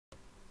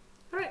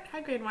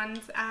Hi grade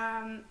ones.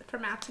 For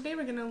math today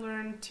we're going to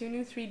learn two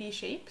new 3D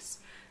shapes.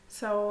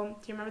 So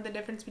do you remember the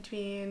difference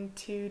between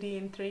 2D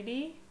and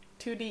 3D?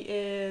 2D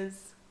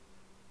is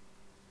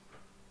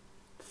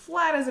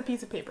flat as a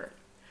piece of paper.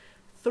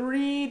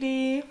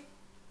 3D,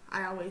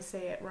 I always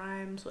say it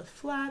rhymes with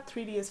flat.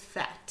 3D is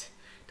fat.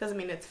 Doesn't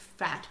mean it's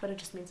fat, but it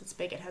just means it's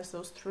big. It has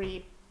those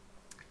three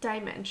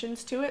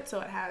dimensions to it.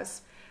 So it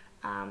has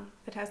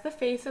the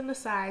face and the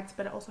sides,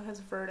 but it also has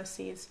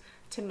vertices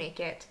to make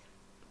it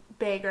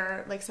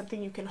bigger, like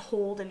something you can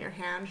hold in your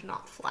hand,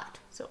 not flat.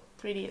 So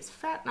 3D is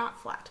fat, not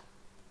flat.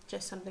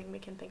 Just something we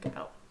can think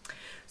about.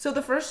 So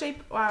the first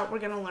shape we're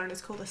going to learn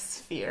is called a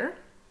sphere.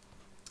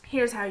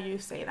 Here's how you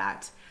say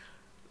that.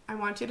 I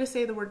want you to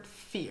say the word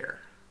fear.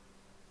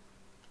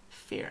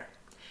 Fear.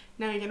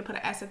 Now you're going to put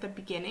an S at the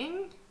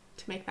beginning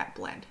to make that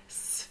blend.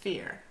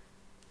 Sphere.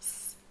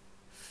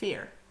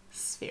 Fear.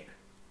 Sphere.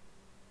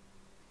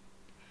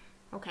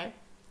 Okay,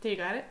 do you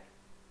got it?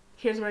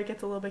 Here's where it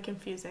gets a little bit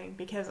confusing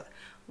because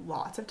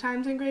lots of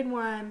times in grade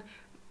 1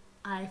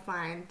 I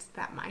find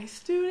that my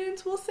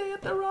students will say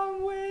it the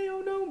wrong way.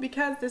 Oh no,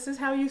 because this is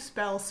how you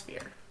spell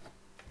sphere.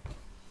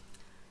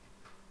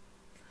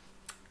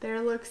 There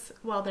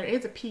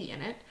is a P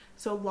in it,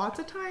 so lots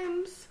of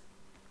times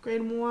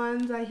grade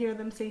 1s I hear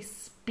them say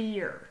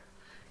spear.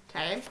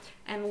 Okay,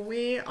 and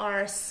we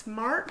are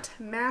smart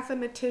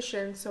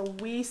mathematicians, so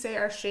we say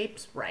our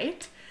shapes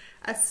right.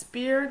 A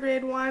spear,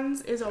 grade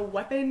 1s, is a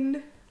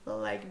weapon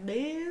like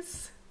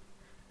this.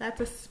 That's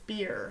a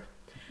spear.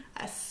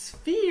 A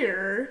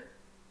sphere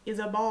is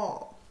a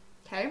ball.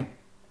 Okay?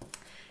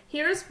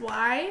 Here's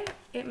why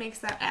it makes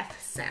that F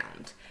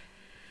sound.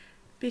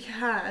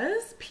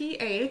 Because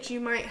PH, you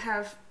might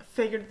have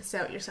figured this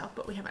out yourself,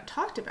 but we haven't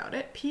talked about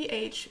it.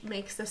 PH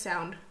makes the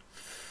sound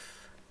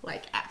F,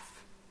 like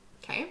F.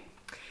 Okay?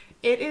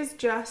 It is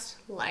just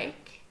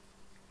like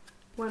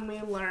when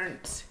we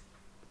learned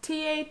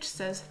TH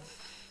says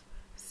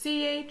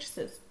th, CH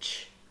says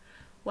ch.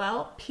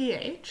 Well,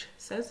 PH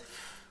says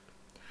f.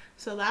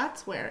 So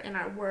that's where in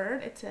our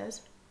word it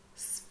says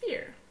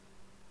sphere.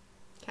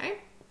 Okay?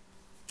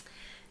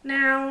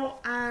 Now,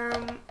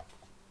 I'm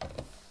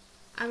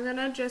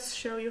gonna just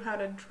show you how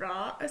to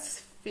draw a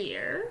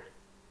sphere.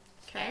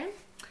 Okay?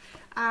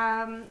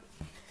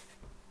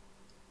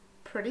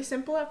 Pretty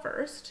simple at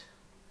first.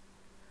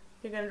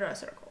 You're gonna draw a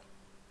circle.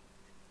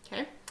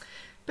 Okay?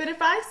 But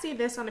if I see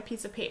this on a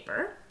piece of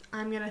paper,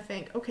 I'm gonna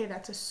think, okay,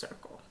 that's a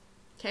circle.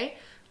 Okay?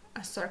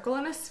 A circle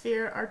and a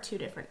sphere are two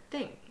different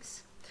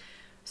things.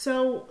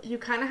 So you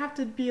kind of have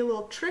to be a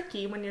little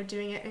tricky when you're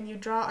doing it, and you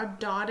draw a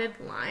dotted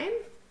line.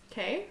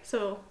 Okay?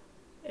 So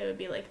it would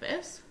be like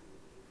this.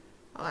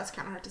 Oh, that's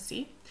kind of hard to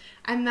see.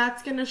 And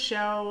that's gonna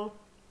show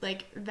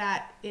like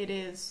that it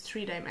is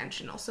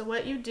three-dimensional. So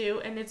what you do,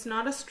 and it's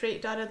not a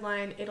straight dotted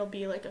line, it'll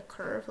be like a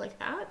curve like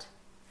that.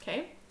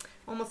 Okay?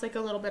 Almost like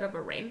a little bit of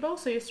a rainbow.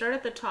 So you start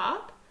at the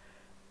top,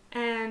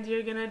 and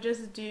you're gonna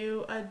just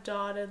do a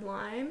dotted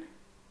line,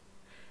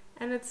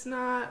 and it's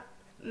not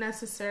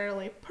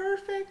necessarily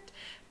perfect,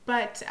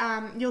 but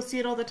you'll see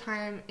it all the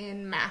time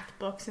in math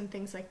books and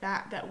things like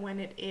that, that when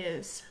it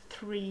is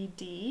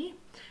 3D,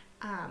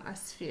 a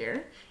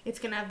sphere, it's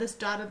gonna have this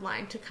dotted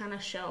line to kind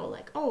of show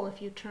like, oh,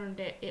 if you turned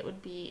it, it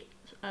would be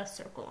a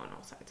circle on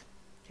all sides.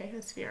 Okay,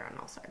 a sphere on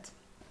all sides.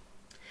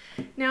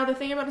 Now the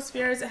thing about a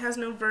sphere is it has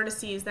no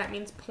vertices. That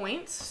means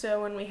points.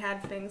 So when we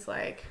had things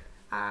like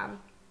a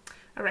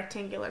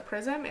rectangular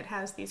prism, it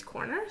has these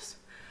corners.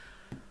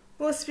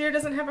 Well, a sphere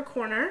doesn't have a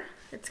corner.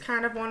 It's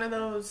kind of one of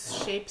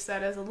those shapes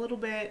that is a little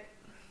bit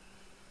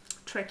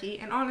tricky,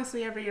 and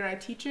honestly every year I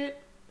teach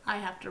it, I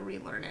have to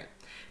relearn it.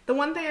 The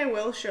one thing I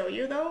will show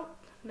you though,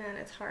 man,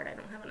 it's hard, I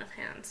don't have enough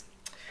hands.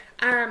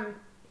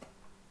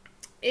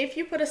 If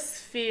you put a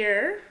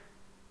sphere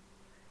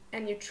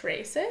and you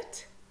trace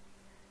it,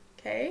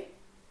 okay,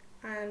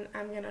 and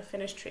I'm gonna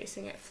finish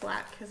tracing it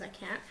flat because I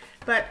can't,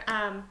 but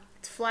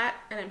it's flat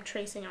and I'm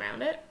tracing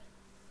around it.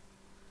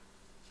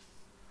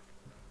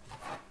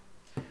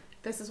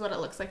 This is what it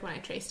looks like when I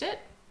traced it.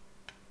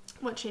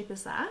 What shape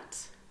is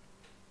that?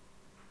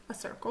 A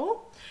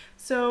circle.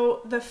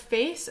 So the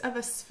face of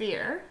a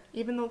sphere,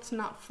 even though it's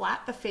not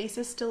flat, the face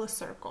is still a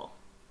circle.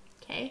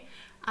 Okay?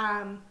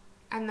 And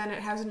then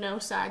it has no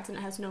sides and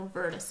it has no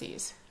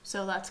vertices.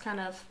 So that's kind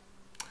of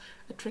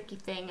a tricky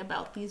thing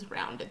about these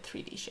rounded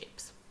 3D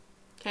shapes.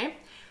 Okay?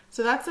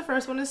 So that's the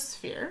first one, is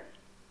sphere.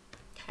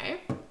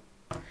 Okay?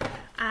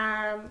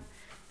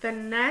 The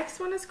next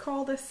one is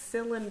called a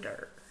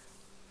cylinder.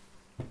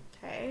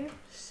 Okay,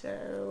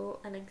 so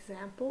an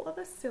example of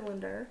a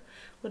cylinder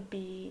would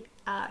be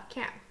a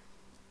can.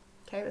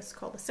 Okay, this is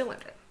called a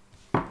cylinder.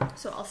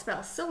 So I'll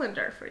spell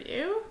cylinder for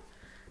you.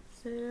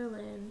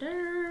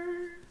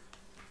 Cylinder.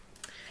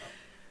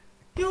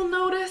 You'll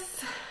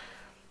notice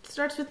it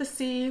starts with a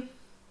C.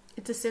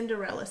 It's a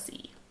Cinderella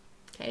C.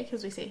 Okay,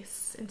 because we say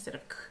S instead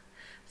of K.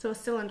 So a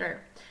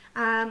cylinder.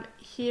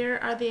 Here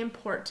are the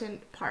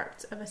important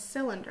parts of a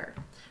cylinder.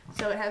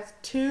 So it has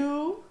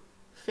two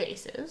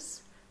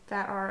faces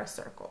that are a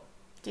circle.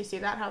 Do you see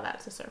that, how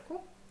that's a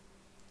circle?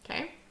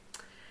 Okay.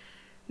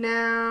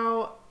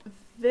 Now,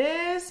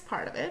 this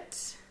part of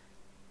it,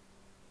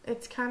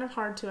 it's kind of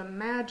hard to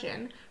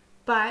imagine,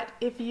 but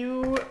if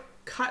you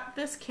cut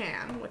this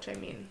can, which I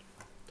mean,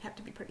 you have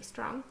to be pretty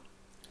strong,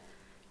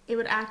 it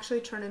would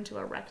actually turn into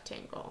a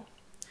rectangle.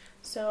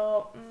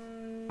 So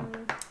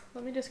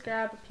let me just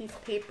grab a piece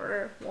of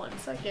paper 1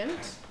 second.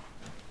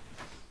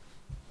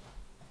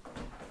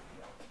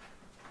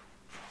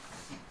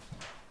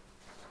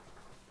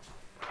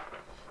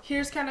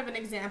 Here's kind of an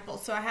example.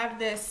 So I have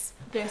this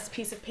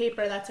piece of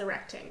paper that's a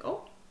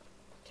rectangle.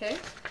 Okay.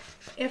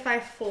 If I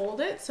fold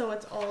it so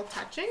it's all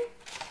touching,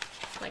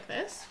 like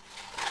this,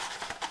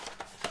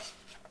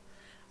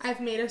 I've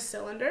made a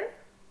cylinder.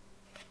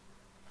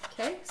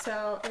 Okay,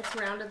 so it's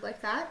rounded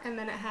like that, and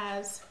then it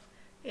has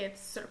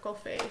its circle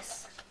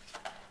face.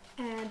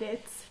 And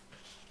it's,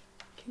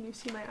 can you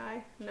see my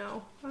eye?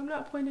 No, I'm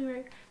not pointing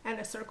right. And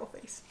a circle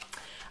face.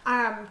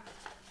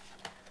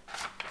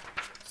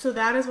 So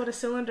that is what a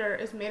cylinder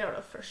is made out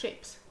of for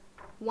shapes.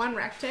 1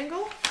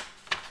 rectangle,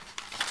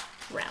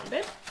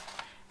 rounded,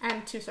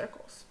 and 2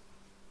 circles.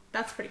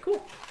 That's pretty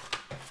cool.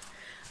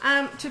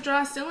 To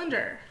draw a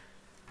cylinder,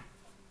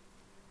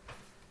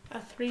 a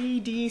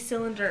 3D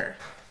cylinder,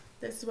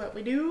 this is what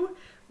we do.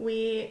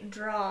 We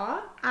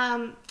draw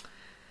an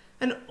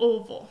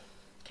oval,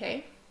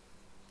 okay?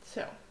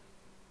 So,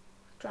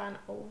 draw an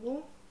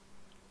oval,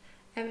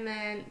 and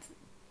then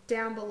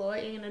down below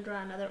it, you're gonna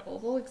draw another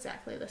oval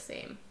exactly the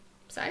same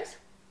size,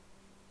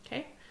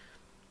 okay?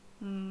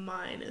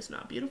 Mine is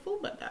not beautiful,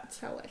 but that's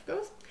how life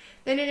goes.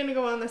 Then you're gonna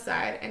go on the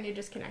side and you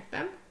just connect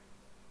them.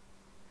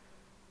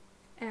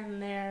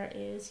 And there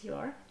is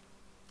your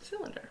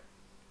cylinder,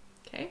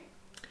 okay?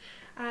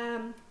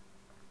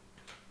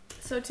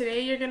 So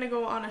today you're gonna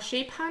go on a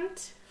shape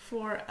hunt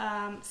for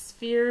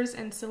spheres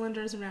and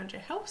cylinders around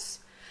your house.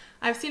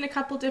 I've seen a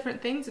couple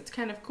different things. It's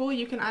kind of cool.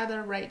 You can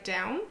either write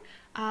down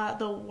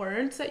the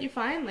words that you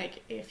find,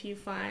 like if you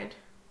find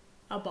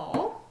a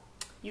ball,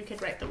 you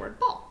could write the word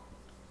ball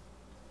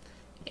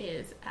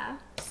is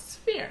a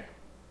sphere.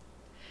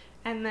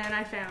 And then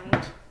I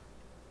found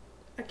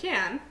a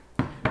can,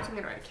 so I'm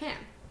gonna write a can.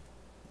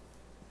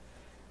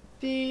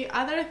 The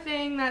other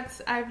thing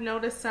that I've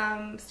noticed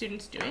some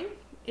students doing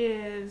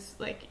is,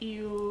 like,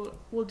 you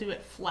will do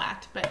it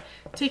flat, but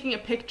taking a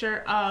picture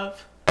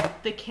of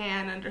the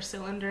can under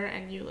cylinder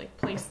and you like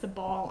place the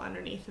ball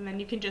underneath, and then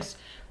you can just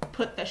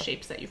put the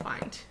shapes that you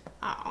find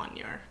on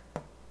your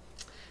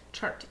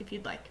chart if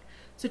you'd like.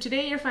 So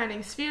today you're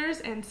finding spheres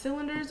and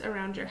cylinders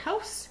around your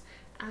house.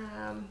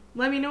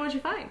 Let me know what you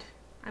find.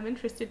 I'm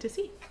interested to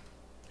see.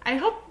 I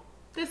hope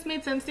this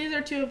made sense. These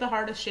are 2 of the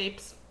hardest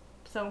shapes.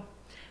 So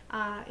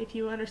if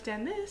you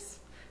understand this,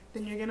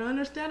 then you're gonna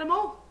understand them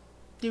all.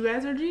 You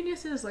guys are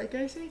geniuses, like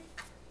I say.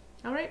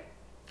 All right,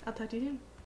 I'll talk to you soon.